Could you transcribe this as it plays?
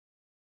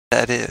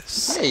that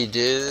is. Hey,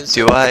 dude.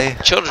 Do I?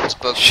 Children's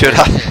book. Should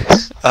I?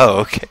 Oh,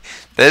 okay.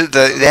 They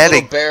had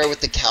a bear with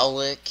the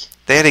cowlick.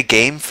 They had a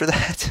game for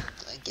that?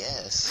 I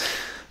guess.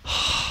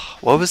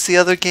 What was the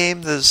other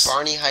game?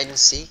 Barney hide and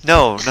seek?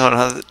 No.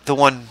 The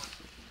one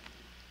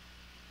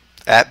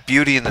at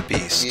Beauty and the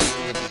Beast. Beauty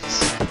and the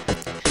Beast.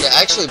 Yeah,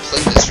 I actually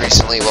played this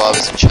recently while I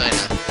was in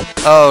China.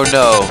 Oh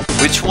no.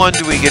 Which one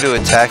do we get to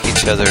attack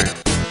each other?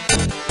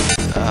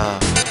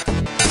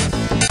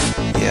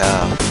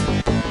 Yeah.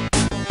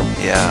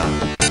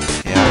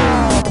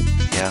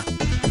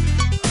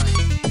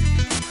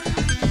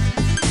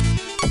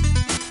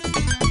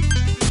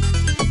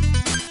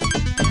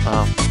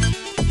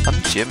 I'm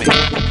Jimmy.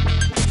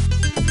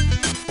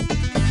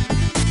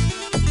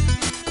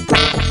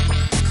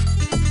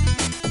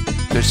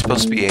 They're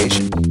supposed to be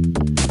Asian.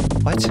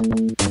 What?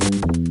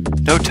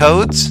 No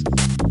toads?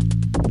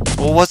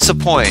 Well, what's the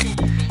point?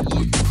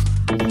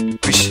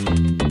 We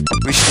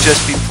should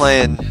just be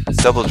playing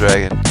Double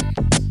Dragon.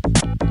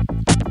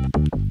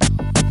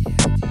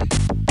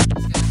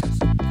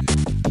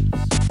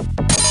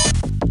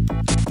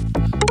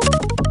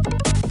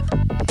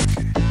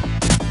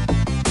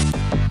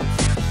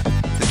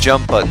 The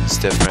jump button's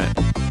different.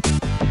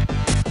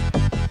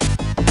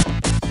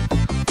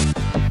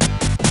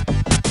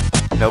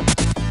 Nope.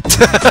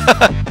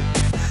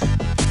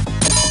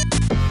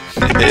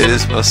 It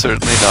is most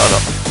certainly not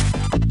all.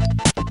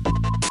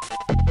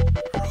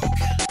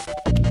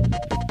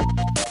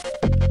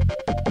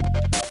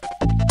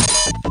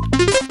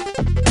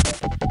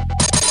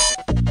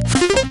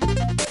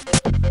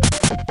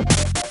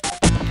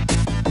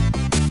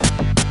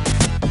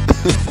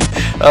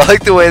 I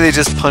like the way they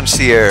just punch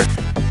the air.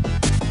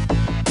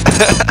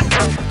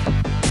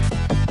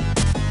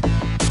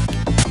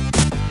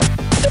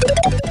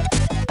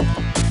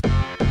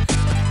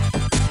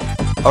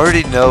 I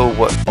already know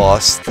what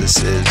boss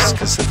this is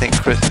because I think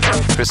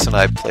Chris and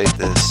I played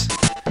this.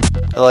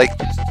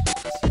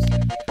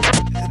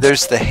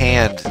 There's the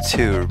hand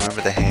too.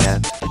 Remember the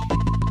hand?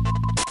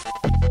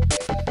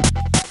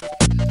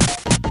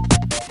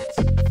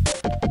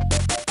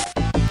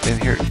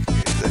 And here,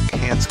 the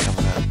hand's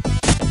coming up.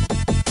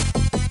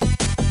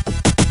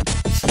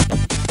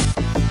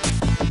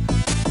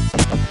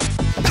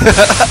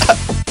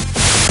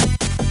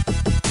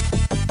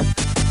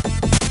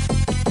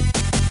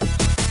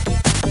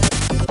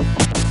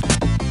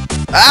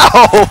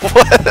 Ow!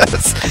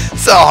 That's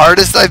the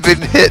hardest I've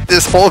been hit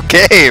this whole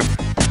game.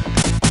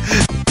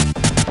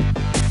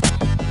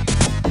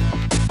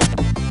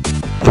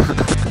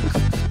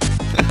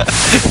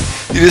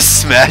 You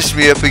just smashed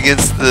me up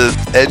against the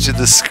edge of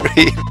the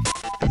screen.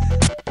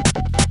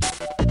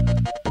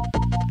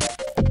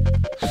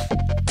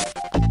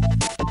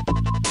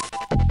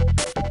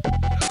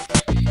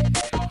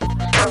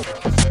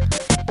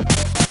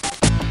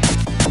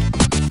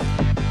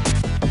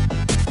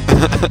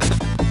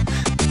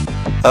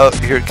 Oh,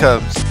 here it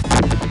comes.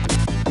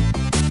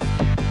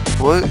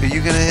 What? Are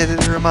you gonna hit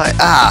it or am I?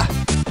 Ah!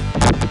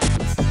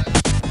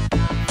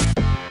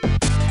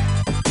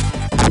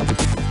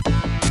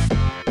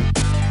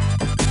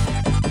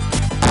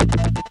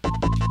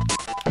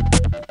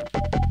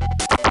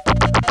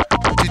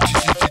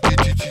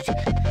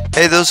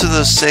 Hey, those are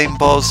those same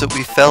balls that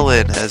we fell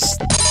in as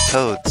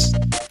toads.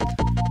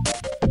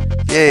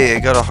 Yay, I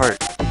got a heart.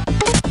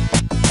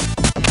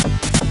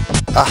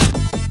 Ah,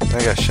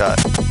 I got shot.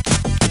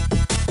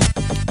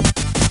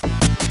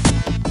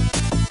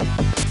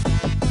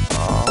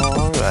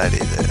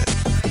 Alrighty then.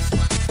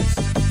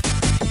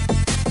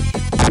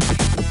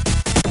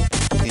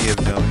 You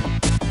have no.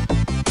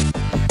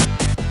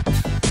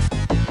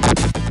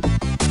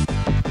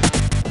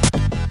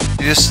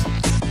 You just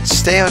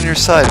stay on your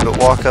side, but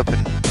walk up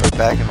and or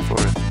back and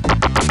forth.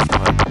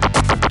 Come on.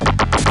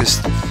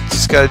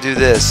 Just gotta do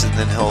this, and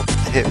then he'll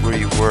hit where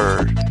you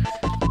were,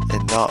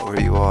 and not where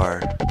you are.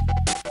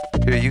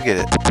 Here, you get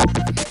it.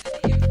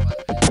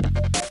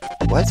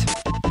 What?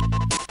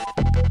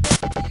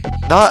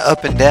 Not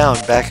up and down,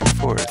 back and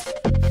forth.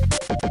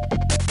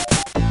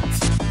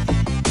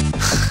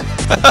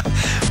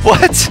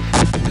 What?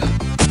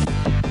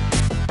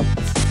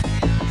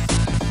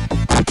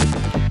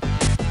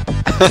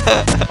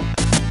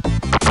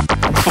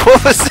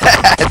 What was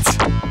that?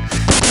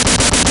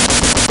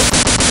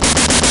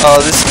 Oh,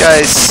 this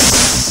guy's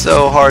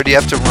so hard, you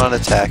have to run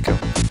attack him.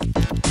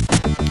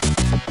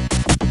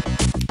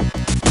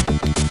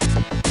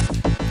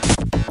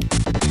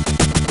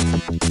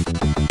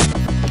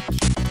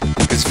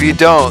 If you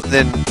don't,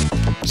 then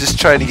just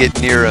trying to get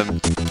near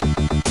him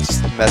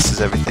just messes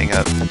everything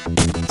up.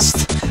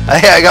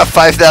 I got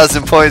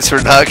 5,000 points for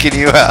knocking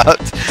you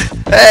out.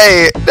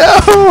 Hey,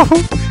 no!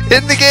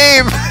 In the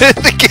game! In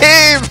the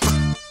game!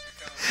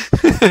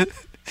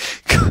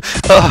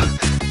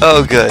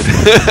 Oh, good.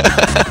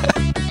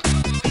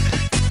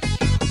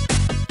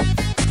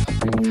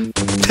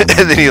 And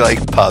then he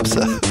like pops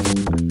up.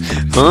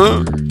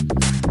 Huh?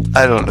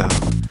 I don't know.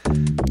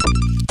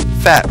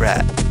 Fat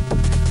rat.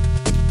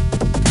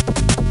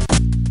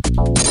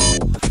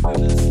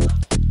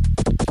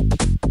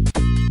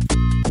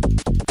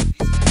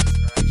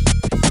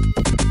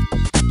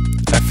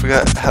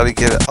 forgot how to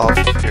get it off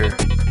of here.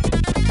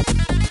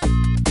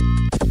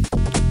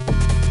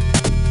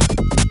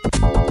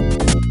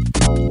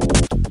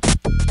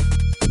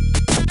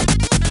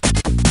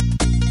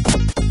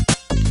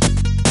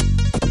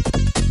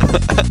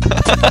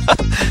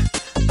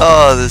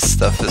 Oh, this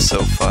stuff is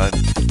so fun.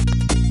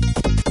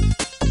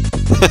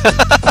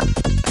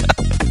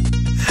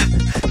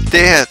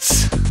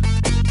 Dance.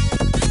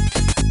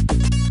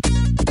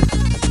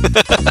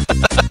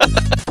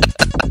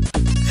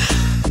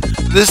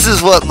 This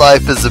is what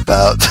life is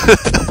about.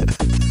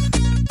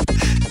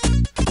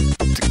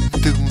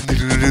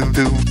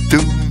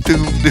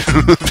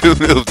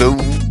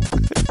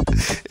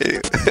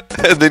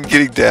 And then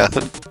getting down.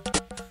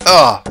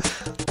 Oh,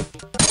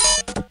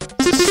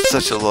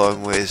 such a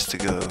long ways to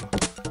go.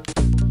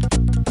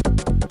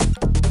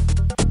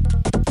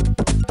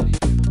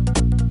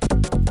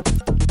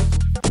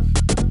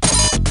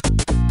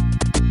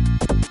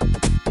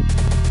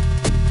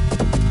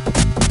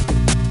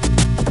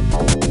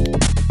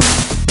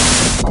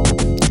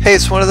 Hey,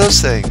 it's one of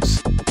those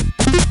things.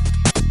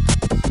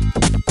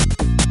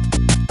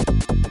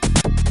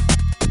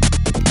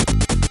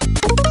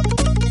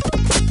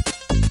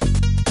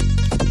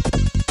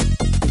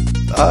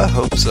 I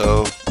hope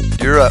so.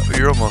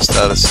 You're almost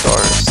out of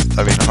stars.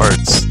 I mean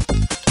hearts.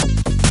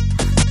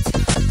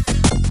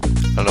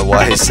 I don't know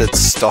why I said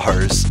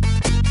stars.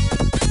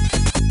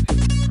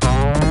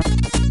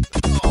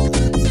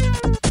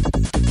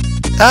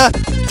 Ah!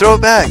 Throw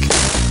it back!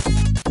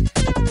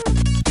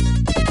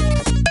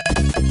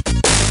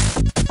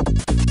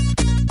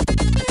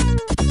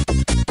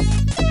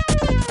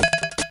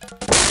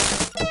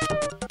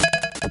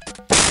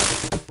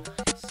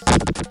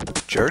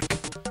 Jerk.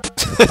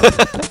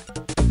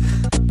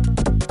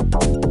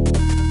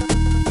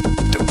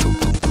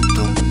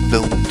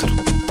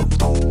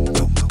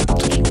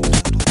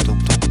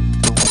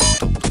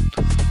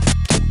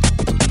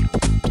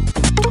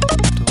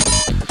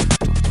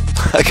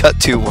 I got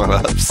 2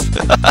 1-ups.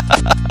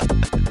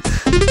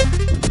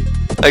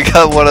 I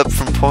got 1 up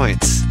from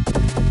points.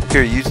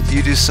 Here, you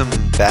do some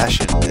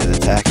bashing and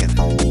attacking.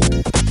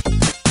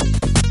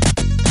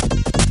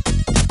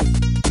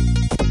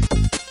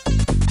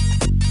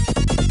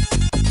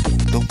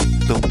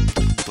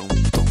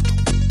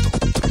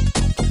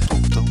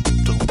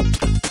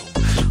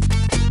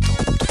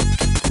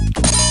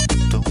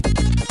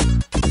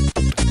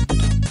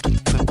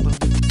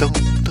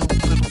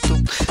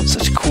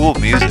 Such cool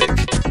music.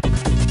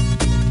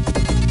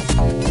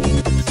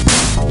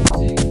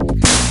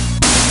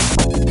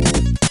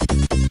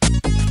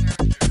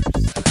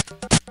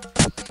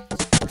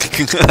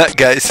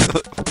 Guys,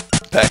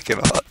 back it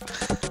off.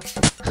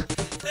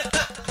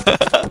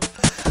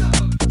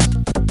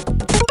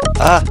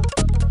 Ah!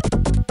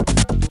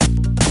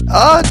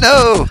 Oh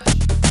no!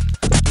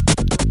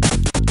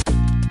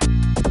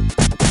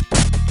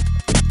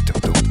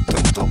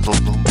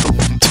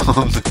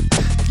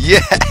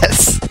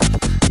 Yes!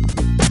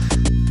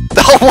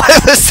 Oh,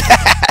 what was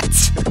that?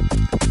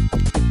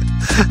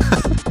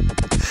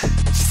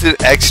 Just an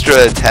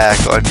extra attack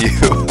on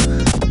you.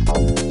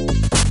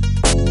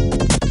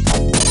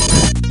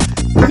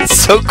 It's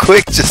so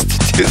quick just to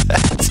do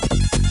that.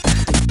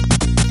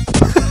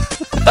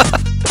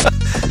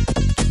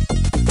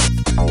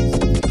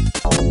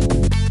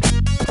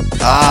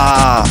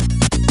 Ah!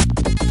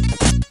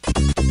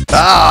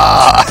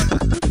 Ah!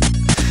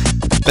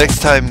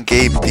 Next time,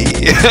 game B.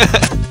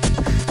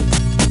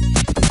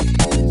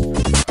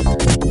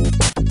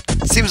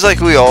 Seems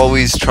like we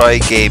always try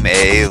game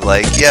A.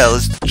 Like, yeah,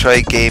 let's try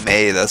game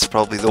A. That's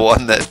probably the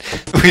one that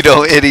we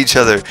don't hit each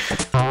other.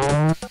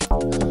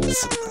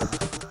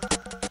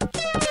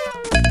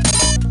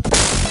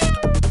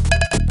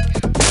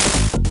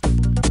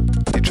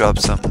 You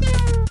dropped something.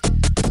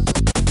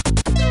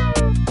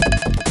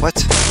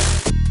 What?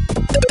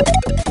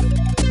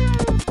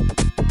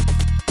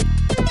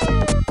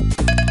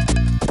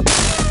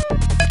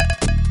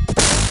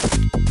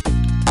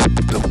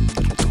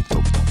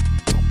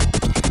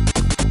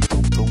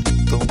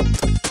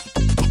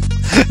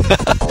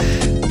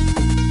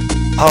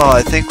 Oh,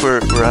 I think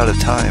we're out of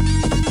time.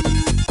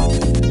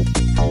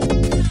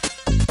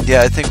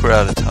 Yeah, I think we're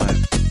out of time.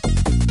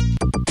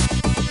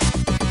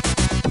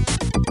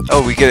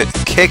 Oh, we get a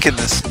kick in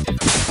this.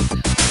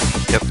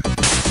 Yep.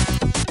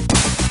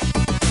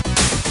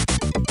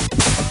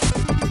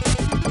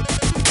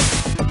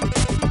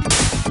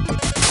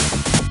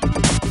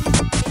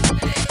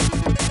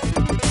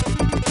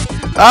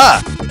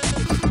 Ah!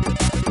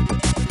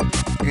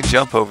 You can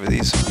jump over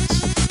these ones.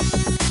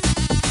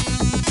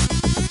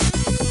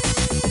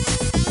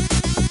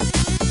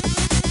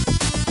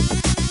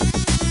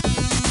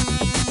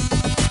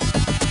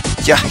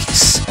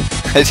 Yikes!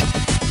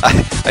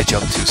 I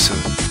jumped too soon.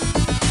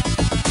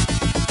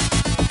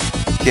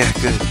 Yeah,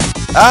 good.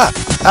 Ah!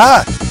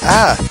 Ah!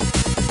 Ah!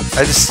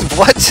 I just...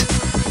 What?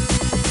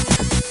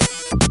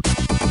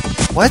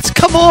 What?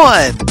 Come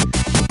on!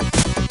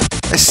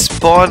 I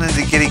spawned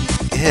into getting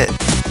hit.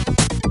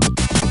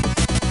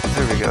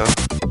 There we go.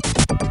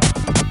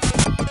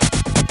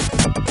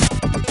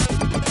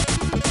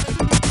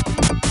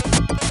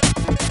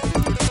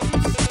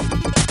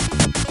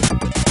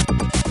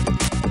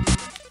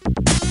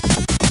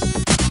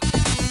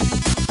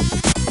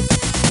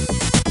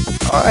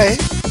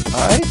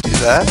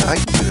 that. I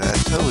can do that.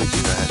 Totally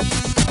do that.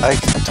 I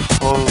can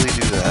totally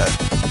do that.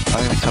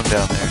 I'm gonna come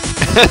down there.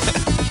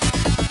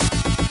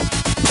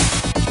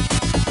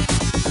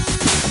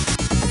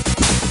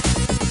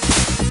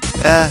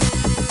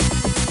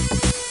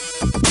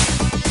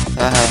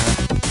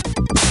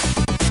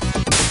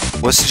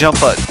 What's the jump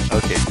button?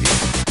 Okay, B.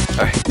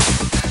 Alright.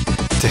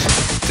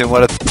 Didn't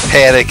want to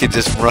panic and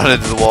just run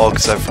into the wall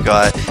because I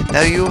forgot.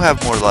 Now you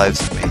have more lives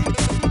than me.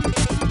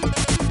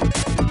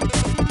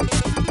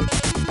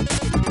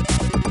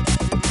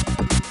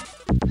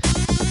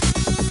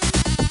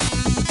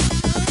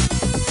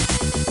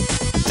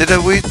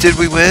 Did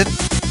we win?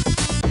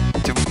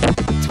 Did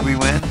we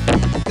win?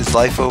 Is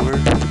life over?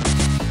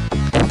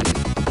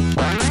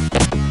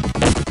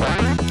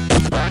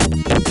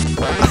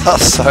 Oh,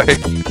 sorry.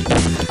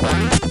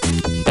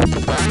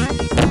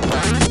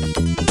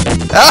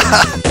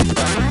 Ah!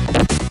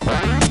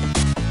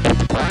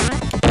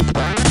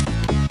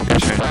 Your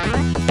turn.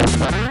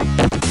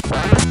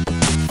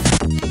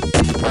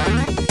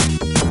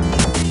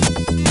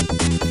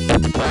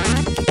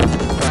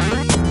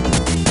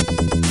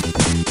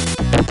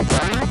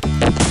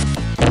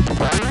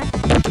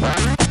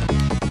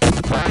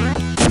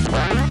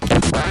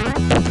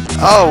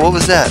 Oh, what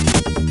was that?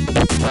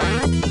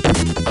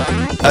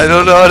 I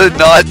don't know how to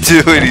not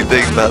do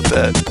anything about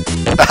that.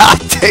 Ah,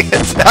 dang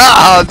it.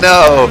 Oh,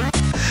 no.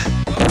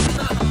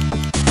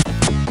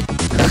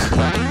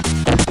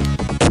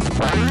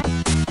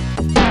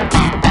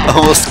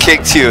 Almost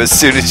kicked you as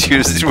soon as you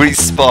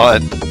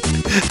respawned.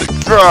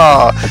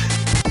 Oh,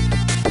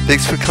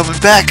 thanks for coming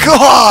back.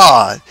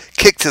 Oh,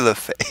 kick to the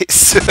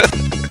face.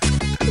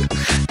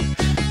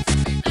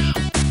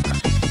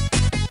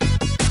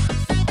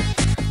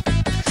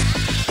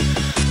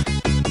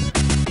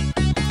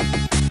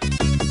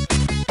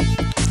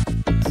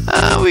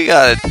 We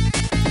got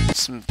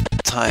some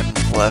time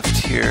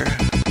left here,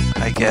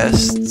 I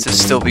guess, to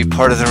still be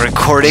part of the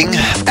recording.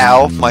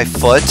 Ow, my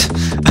foot.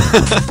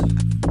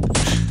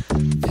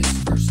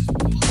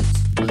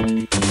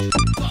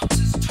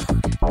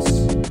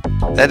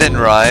 That didn't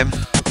rhyme.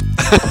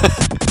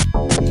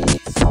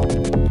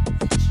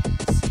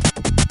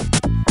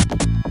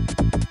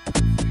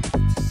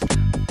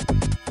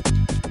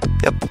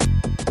 Yep.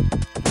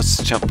 What's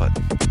the jump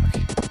button?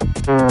 Okay.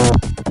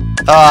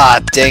 Ah,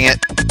 dang it.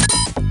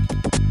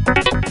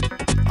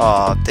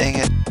 Aw, dang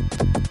it.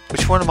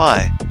 Which one am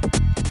I?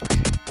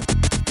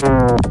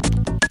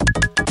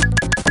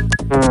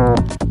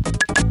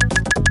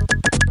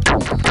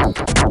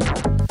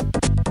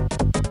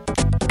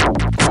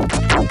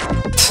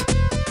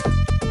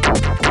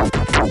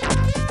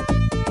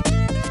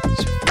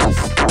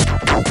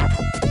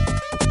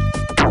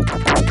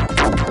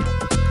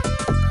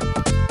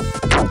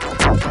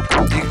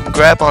 You can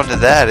grab onto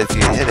that if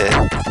you hit it.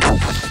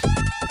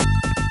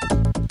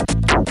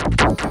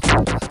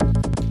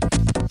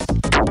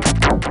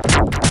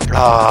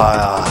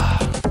 Ah,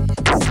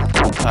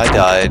 I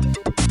died.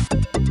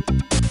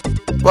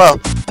 Well,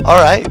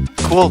 alright,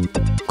 cool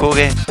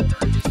game.